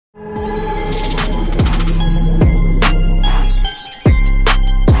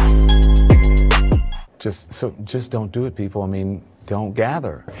Just don't do it, people. I mean, don't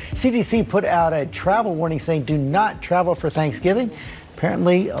gather. CDC put out a travel warning saying do not travel for Thanksgiving.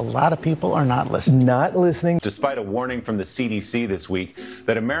 Apparently, a lot of people are not listening. Not listening. Despite a warning from the CDC this week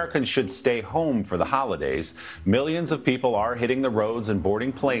that Americans should stay home for the holidays, millions of people are hitting the roads and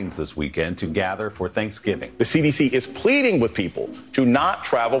boarding planes this weekend to gather for Thanksgiving. The CDC is pleading with people to not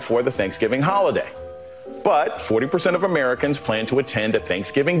travel for the Thanksgiving holiday. But 40% of Americans plan to attend a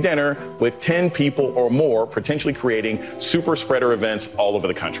Thanksgiving dinner with 10 people or more, potentially creating super spreader events all over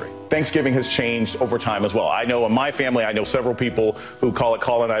the country. Thanksgiving has changed over time as well. I know in my family, I know several people who call it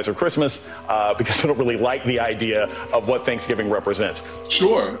Colonizer Christmas because they don't really like the idea of what Thanksgiving represents.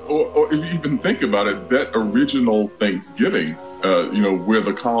 Sure. Or if you even think about it, that original Thanksgiving, where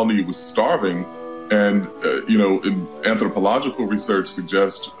the colony was starving, and, anthropological research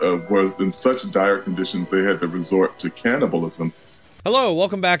suggests was in such dire conditions they had to resort to cannibalism. Hello,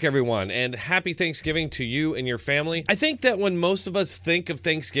 welcome back everyone, and happy Thanksgiving to you and your family. I think that when most of us think of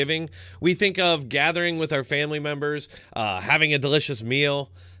Thanksgiving, we think of gathering with our family members, having a delicious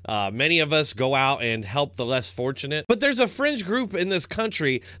meal. Many of us go out and help the less fortunate, but there's a fringe group in this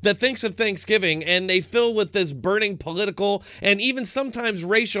country that thinks of Thanksgiving and they fill with this burning political and even sometimes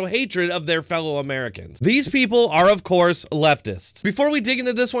racial hatred of their fellow Americans. These people are, of course, leftists. Before we dig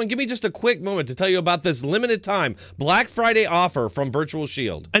into this one, give me just a quick moment to tell you about this limited time Black Friday offer from Virtual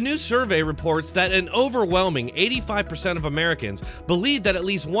Shield. A new survey reports that an overwhelming 85% of Americans believe that at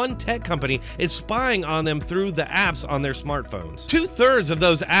least one tech company is spying on them through the apps on their smartphones. 2/3 of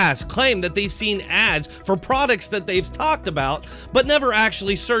those asked claim that they've seen ads for products that they've talked about but never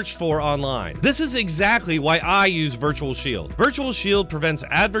actually searched for online. This is exactly why I use Virtual Shield. Virtual Shield prevents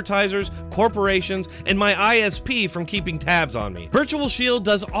advertisers, corporations, and my ISP from keeping tabs on me. Virtual Shield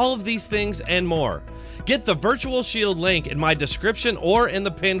does all of these things and more. Get the Virtual Shield link in my description or in the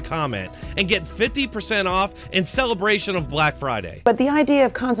pinned comment and get 50% off in celebration of Black Friday. But the idea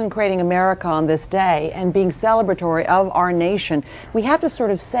of consecrating America on this day and being celebratory of our nation, we have to sort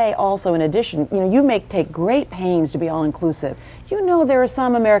of say also in addition, you take great pains to be all-inclusive. You know there are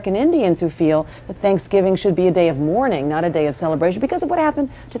some American Indians who feel that Thanksgiving should be a day of mourning, not a day of celebration, because of what happened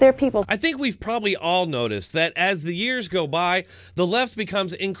to their people. I think we've probably all noticed that as the years go by, the left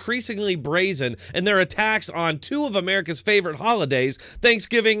becomes increasingly brazen in their attacks on two of America's favorite holidays,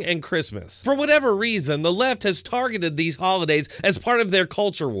 Thanksgiving and Christmas. For whatever reason, the left has targeted these holidays as part of their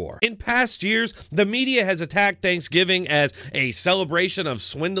culture war. In past years, the media has attacked Thanksgiving as a celebration of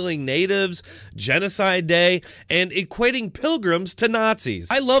swindling natives, genocide day, and equating pilgrims to Nazis.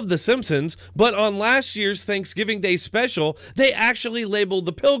 I love The Simpsons, but on last year's Thanksgiving Day special, they actually labeled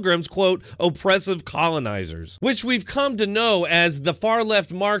the pilgrims, quote, oppressive colonizers, which we've come to know as the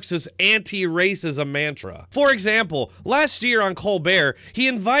far-left Marxist anti-racism mantra. For example, last year on Colbert, he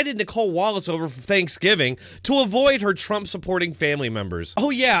invited Nicole Wallace over for Thanksgiving to avoid her Trump-supporting family members. Oh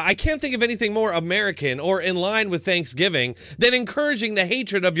yeah, I can't think of anything more American or in line with Thanksgiving than encouraging the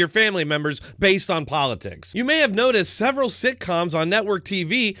hatred of your family members based on politics. You may have noticed several sitcoms on network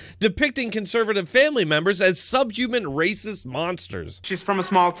TV depicting conservative family members as subhuman racist monsters. She's from a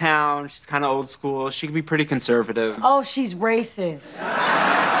small town, she's kind of old school, she can be pretty conservative. Oh, she's racist.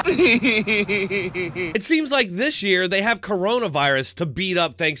 It seems like this year they have coronavirus to beat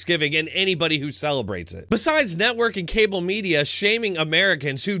up Thanksgiving and anybody who celebrates it. Besides network and cable media shaming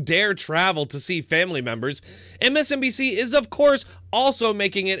Americans who dare travel to see family members, MSNBC is of course also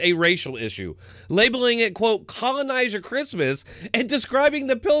making it a racial issue, labeling it, quote, Colonizer Christmas, and describing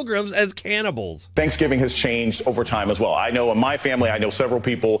the pilgrims as cannibals. Thanksgiving has changed over time as well. I know in my family, I know several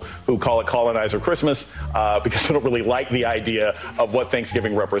people who call it Colonizer Christmas because they don't really like the idea of what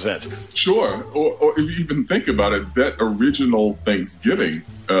Thanksgiving represents. Sure. Or if you even think about it, that original Thanksgiving,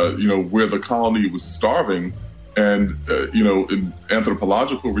 where the colony was starving, and,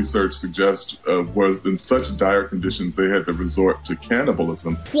 anthropological research suggests was in such dire conditions they had to resort to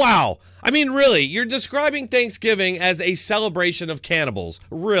cannibalism. Wow. I mean, really, you're describing Thanksgiving as a celebration of cannibals.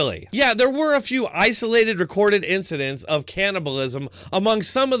 Really? Yeah, there were a few isolated recorded incidents of cannibalism among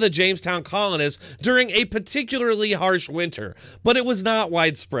some of the Jamestown colonists during a particularly harsh winter, but it was not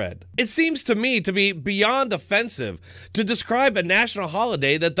widespread. It seems to me to be beyond offensive to describe a national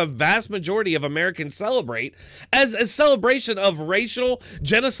holiday that the vast majority of Americans celebrate as a celebration of racial,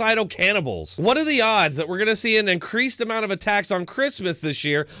 genocidal cannibals. What are the odds that we're going to see an increased amount of attacks on Christmas this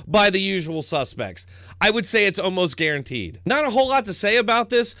year by the usual suspects. I would say it's almost guaranteed. Not a whole lot to say about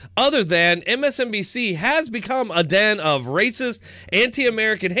this other than MSNBC has become a den of racist,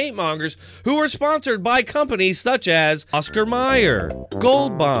 anti-American hate mongers who are sponsored by companies such as Oscar Mayer,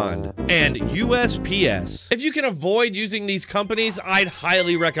 Gold Bond, and USPS. If you can avoid using these companies, I'd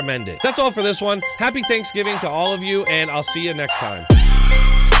highly recommend it. That's all for this one. Happy Thanksgiving to all of you, and I'll see you next time.